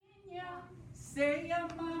Se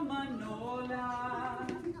llama Manola,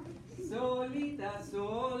 solita,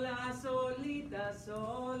 sola, solita,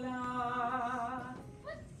 sola.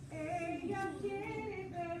 Ella quiere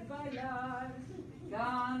ver bailar,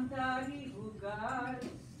 cantar y jugar,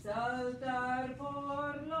 saltar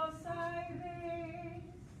por los aires.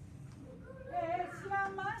 Es la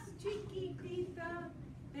más chiquitita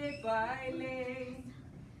de baile,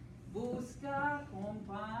 busca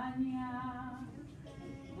compañía,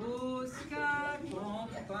 busca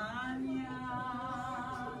compañía.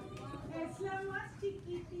 Es la más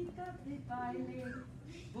chiquitita de baile,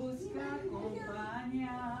 busca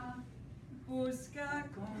compañía, busca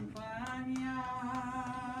compañía.